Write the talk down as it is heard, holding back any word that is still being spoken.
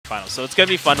finals. So it's going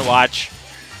to be fun to watch.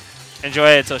 Enjoy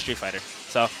it. It's Street Fighter.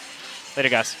 So, later,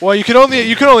 guys. Well, you can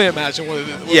only imagine what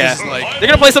this is like. They're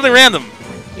going to play something random.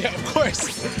 Yeah, of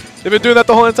course. They've been doing that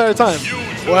the whole entire time.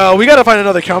 Well, we got to find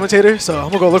another commentator, so I'm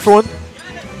going to go look for one.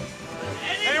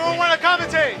 Anyone want to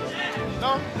commentate?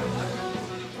 No?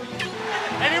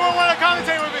 Anyone want to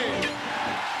commentate with me?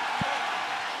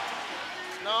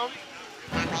 No?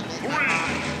 3,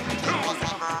 2, 1,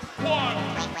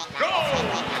 go!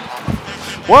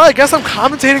 Well, I guess I'm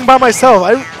commentating by myself.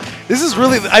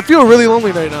 I feel really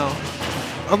lonely right now.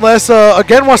 Unless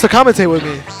Again wants to commentate with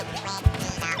me.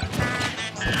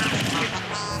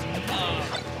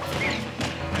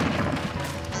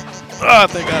 Oh,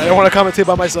 thank God. I don't want to commentate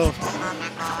by myself.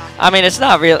 I mean, it's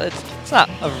not real. It's not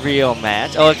a real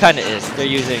match. Oh, it kind of is. They're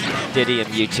using Diddy and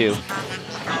Mewtwo.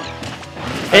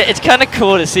 It's kind of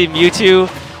cool to see Mewtwo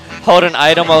hold an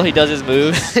item while he does his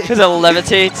moves because it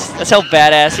levitates. That's how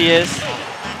badass he is.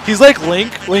 He's like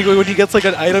Link when he gets like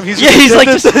an item. He's like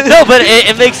no, but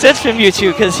it makes sense for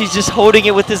Mewtwo because he's just holding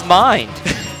it with his mind.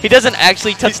 He doesn't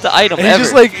actually touch the item ever.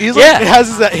 He's like he has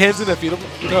his hands in the feet.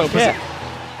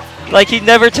 Like he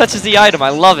never touches the item. I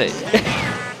love it.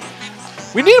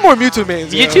 We need more Mewtwo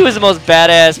mains. Mewtwo is the most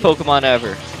badass Pokemon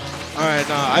ever. All right,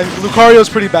 Lucario's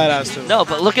pretty badass too. No,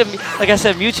 but look at me. Like I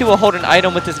said, Mewtwo will hold an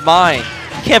item with his mind.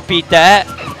 You can't beat that.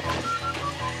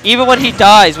 Even when he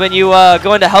dies, when you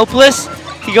go into helpless,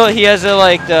 he has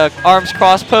the arms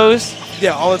cross pose.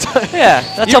 Yeah, all the time. Yeah,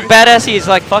 that's how badass he is.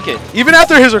 Like fuck it. Even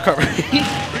after his recovery.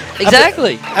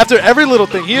 Exactly. After every little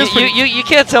thing, he is. You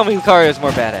can't tell me Lucario is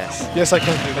more badass. Yes, I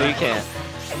can do that. No, you can't.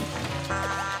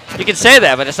 You can say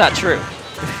that, but it's not true.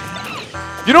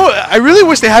 You know, I really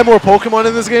wish they had more Pokemon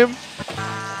in this game.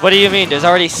 What do you mean? There's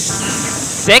already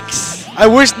 6? I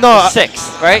wish no.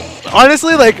 6, right?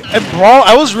 Honestly, like in Brawl,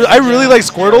 I really like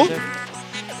Squirtle.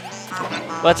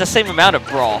 Well, it's the same amount of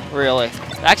Brawl, really.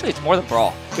 Actually, it's more than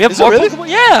Brawl. We have Is more it really? Pokemon.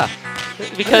 Yeah,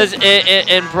 because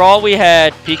in Brawl we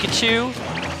had Pikachu,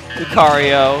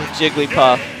 Lucario,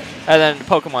 Jigglypuff, and then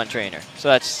Pokemon Trainer. So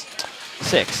that's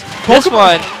 6. This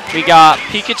one we got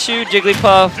Pikachu,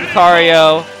 Jigglypuff,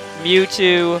 Lucario,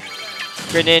 Mewtwo,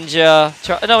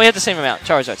 Greninja. No, we had the same amount.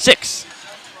 Charizard. 6.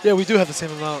 Yeah, we do have the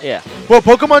same amount. Yeah. Well,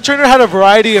 Pokemon Trainer had a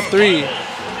variety of 3.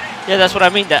 Yeah, that's what I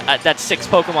mean. That's 6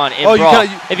 Pokemon in Brawl.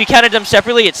 If you counted them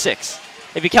separately, it's 6.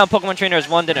 If you count Pokemon Trainer as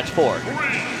 1, then it's 4.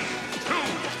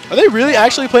 Are they really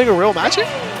actually playing a real match?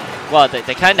 Well,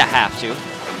 they kind of have to.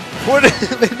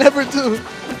 They never do.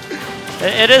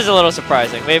 It is a little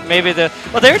surprising. Maybe they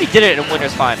already did it in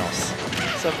Winners Finals.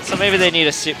 So maybe they need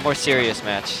a more serious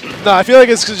match. No, I feel like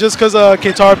it's just because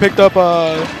Keitaro picked up.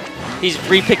 He's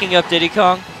re-picking up Diddy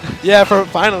Kong. Yeah,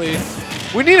 finally.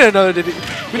 We needed another Diddy.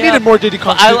 We needed more Diddy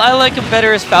Kong. I like him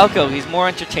better as Falco. He's more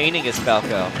entertaining as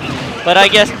Falco. But I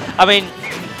guess at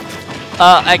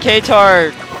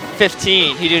Keitar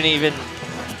 15, he didn't even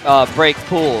break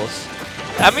pools.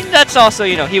 I mean, that's also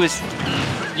he was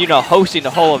hosting the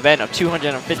whole event of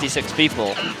 256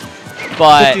 people.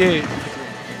 But 58.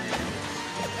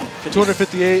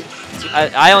 258.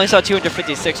 I only saw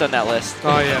 256 on that list.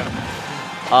 Oh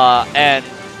yeah. And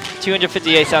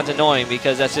 258 sounds annoying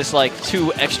because that's just like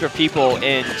 2 extra people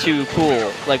in 2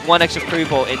 pools, like 1 extra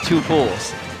people in 2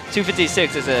 pools.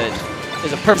 256 is a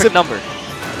perfect number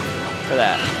for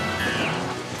that.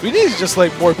 We need just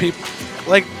like more people,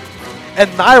 and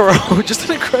Nairo, just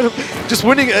an incredible, just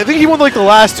winning. I think he won like the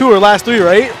last 2 or last 3,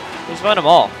 right? He's won them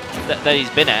all that he's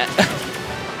been at.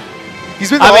 He's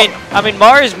been. I mean,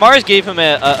 Mars gave him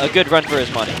a good run for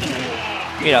his money.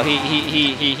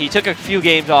 He took a few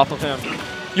games off of him.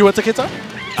 You went to Keitaro?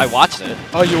 I watched it.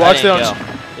 Oh, you watched it?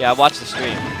 Yeah, I watched the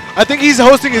stream. I think he's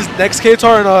hosting his next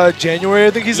Keitaro in January.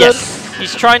 I think he said. Yes,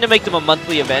 he's trying to make them a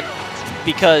monthly event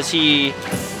because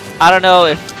I don't know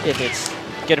if it's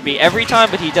going to be every time,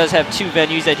 but he does have 2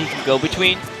 venues that he can go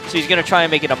between. So he's going to try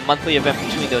and make it a monthly event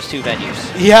between those 2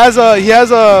 venues. He has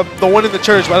the one in the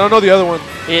church, but I don't know the other one.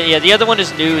 Yeah, the other one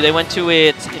is new. They went to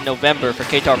it in November for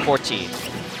Keitar 14.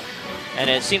 And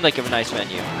it seemed like a nice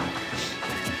venue.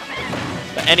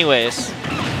 But anyways,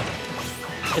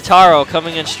 Keitaro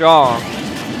coming in strong.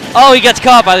 Oh, he gets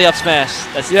caught by the up smash.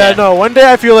 That's dead. No, one day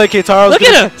I feel like Keitaro's Look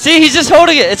at him! See, he's just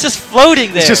holding it. It's just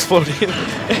floating there. It's just floating.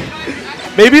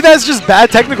 Maybe that's just bad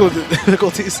technical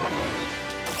difficulties.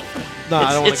 Nah,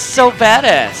 I don't it's so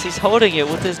badass. He's holding it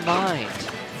with his mind.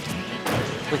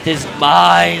 With his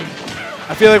mind.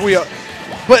 I feel like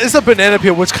but it's a banana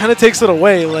peel, which kind of takes it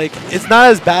away. Like, it's not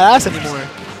as badass anymore.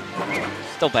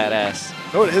 Still badass.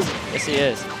 No, it is. Yes, he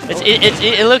is.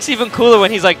 It looks even cooler when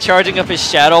he's like charging up his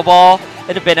shadow ball,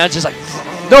 and the banana's just like.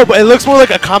 No, but it looks more like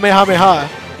a Kamehameha.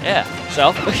 Yeah.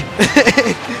 So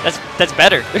that's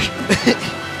better.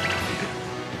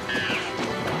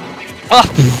 Oh,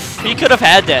 he could have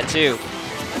had that too.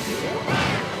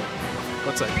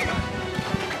 What's that?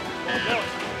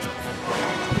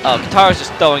 Oh, Keitaro's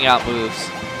just throwing out moves.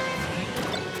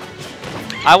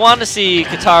 I want to see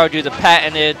Keitaro do the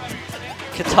patented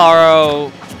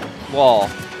Keitaro wall.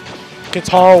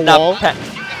 Keitaro wall?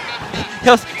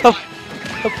 He'll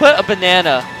put a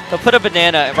banana. He'll put a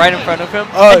banana right in front of him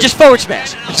Oh. and just forward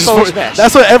smash. Forward smash.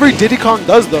 That's what every Diddy Kong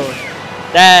does, though.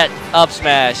 That up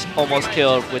smash almost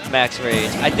killed with max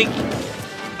rage. I think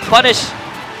punish.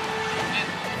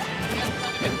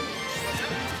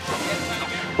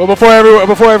 Well, before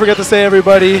I forget to say,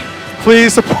 everybody,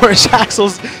 please support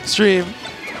Jaxel's stream.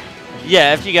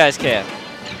 Yeah, if you guys can.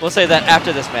 We'll say that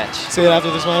after this match. Say it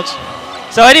after this match.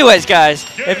 So anyways, guys,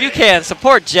 if you can,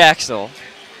 support Jaxel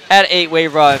at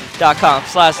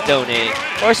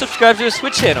 8wayrun.com/donate or subscribe to his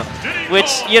Twitch channel,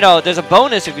 which, you know, there's a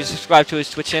bonus if you subscribe to his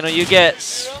Twitch channel. You get,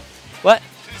 what?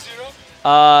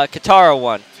 Keitaro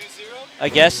 1. I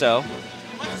guess so.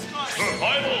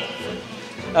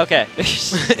 Okay.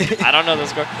 I don't know the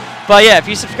score. But yeah, if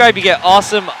you subscribe, you get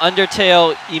awesome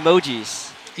Undertale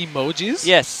emojis. Emojis?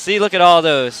 Yes, see, look at all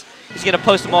those. He's going to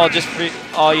post them all just for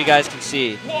all you guys can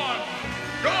see.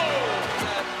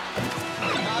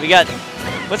 We got...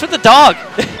 What's with the dog?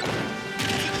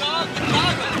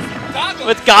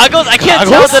 With goggles? I can't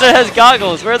tell that it has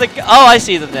goggles. Where are the... Oh, I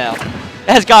see them now. It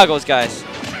has goggles, guys.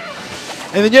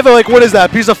 And then you have, like, what is that?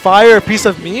 A piece of fire, a piece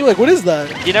of me? Like, what is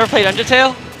that? You never played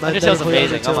Undertale? I've Undertale's never played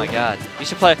amazing. Undertale. Oh my god. You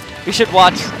should play... You should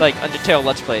watch, like, Undertale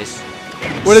Let's Plays.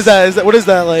 What is that? What is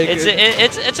that like?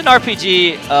 It's an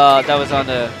RPG that was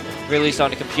released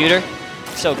on the computer.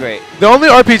 So great. The only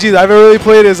RPG that I've ever really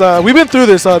played is we've been through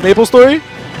this Maple Story.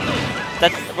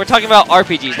 We're talking about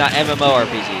RPGs, not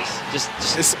MMORPGs. Just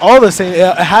It's all the same.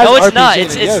 It has no, it's RPG not. in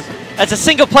It's it, yes. a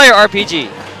single player RPG.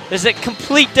 There's a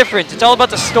complete difference. It's all about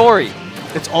the story.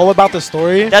 It's all about the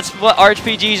story. That's what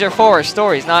RPGs are for,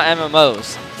 stories, not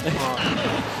MMOs.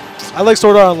 I like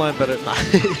Sword Art Online better.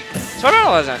 Sword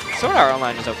Art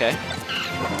Online is okay.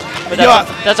 But Yeah.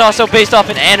 that's also based off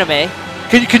an anime.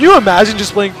 Can you imagine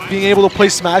just being able to play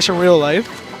Smash in real life?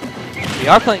 We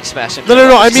are playing Smash.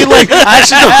 No. I mean like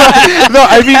actually. No,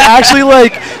 I mean actually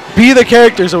like be the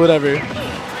characters or whatever.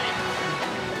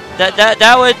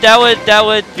 That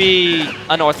would be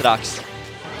unorthodox.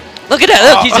 Look at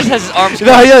that! Look, he just has his arms. You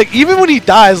know, yeah, like even when he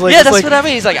dies, like Yeah, it's that's like, what I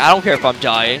mean. He's like, I don't care if I'm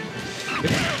dying.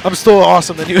 I'm still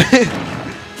awesome anyway.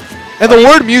 And the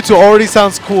word Mewtwo already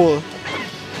sounds cool.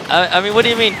 I mean, what do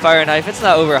you mean, Fire Knife? It's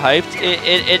not overhyped.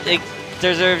 It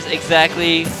deserves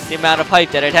exactly the amount of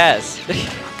hype that it has.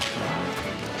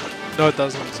 No, it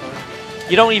doesn't. I'm sorry.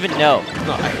 You don't even know.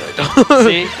 No, I really don't.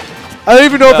 See? I don't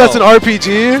even know if that's an No.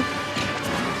 RPG.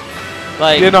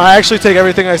 Like, You know, I actually take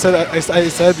everything I said. I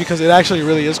said because it actually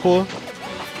really is cool.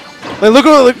 Like, look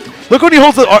when he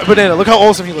holds the banana. Look how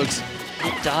awesome he looks.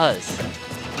 it does.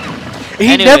 He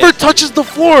Anyways. never touches the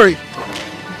floor. He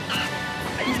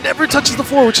never touches the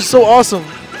floor, which is so awesome.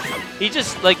 He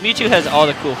just, like, Mewtwo has all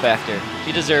the cool factor.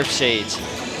 He deserves shades.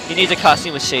 He needs a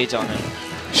costume with shades on it.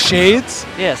 Shades?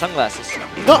 Yeah, sunglasses.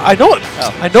 No, I know it.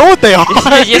 Oh. I know what they are.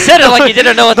 You said it like you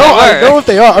didn't know what no, they were. I know what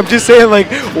they are. I'm just saying, like,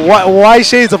 why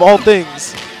shades of all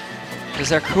things? Because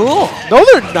they're cool. No,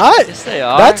 they're not. Yes, they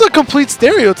are. That's a complete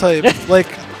stereotype. Like,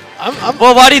 I'm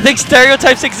Well, why do you think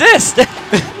stereotypes exist?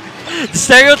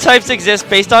 Stereotypes exist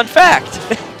based on fact.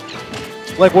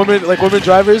 like women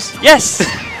Yes,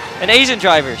 and Asian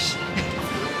drivers.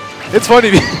 It's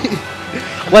funny.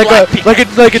 Black people. and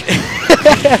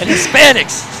And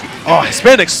Hispanics. oh,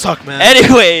 Hispanics suck, man.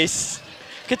 Anyways,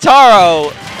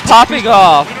 Keitaro popping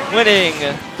off, winning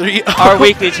 3 our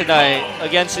weekly tonight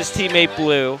against his teammate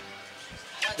Blue.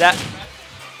 Yeah,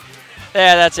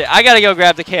 that's it. I gotta go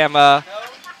grab the camera.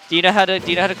 Do you know how to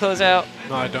close out?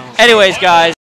 No, I don't. Anyways, guys.